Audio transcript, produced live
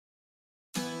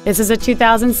This is a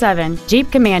 2007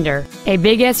 Jeep Commander, a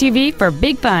big SUV for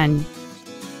big fun.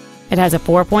 It has a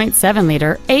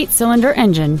 4.7-liter, 8-cylinder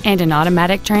engine and an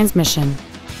automatic transmission.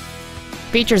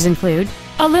 Features include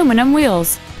aluminum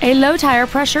wheels, a low tire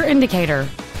pressure indicator,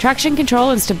 traction control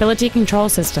and stability control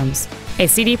systems, a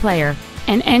CD player,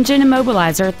 an engine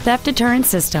immobilizer theft deterrent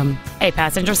system, a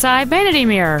passenger side vanity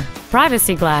mirror,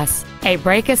 privacy glass, a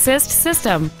brake assist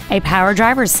system, a power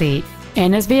driver's seat,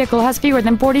 and this vehicle has fewer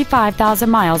than 45,000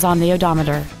 miles on the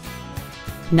odometer.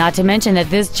 Not to mention that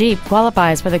this Jeep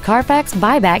qualifies for the Carfax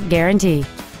buyback guarantee.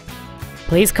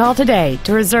 Please call today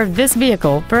to reserve this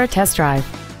vehicle for a test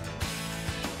drive.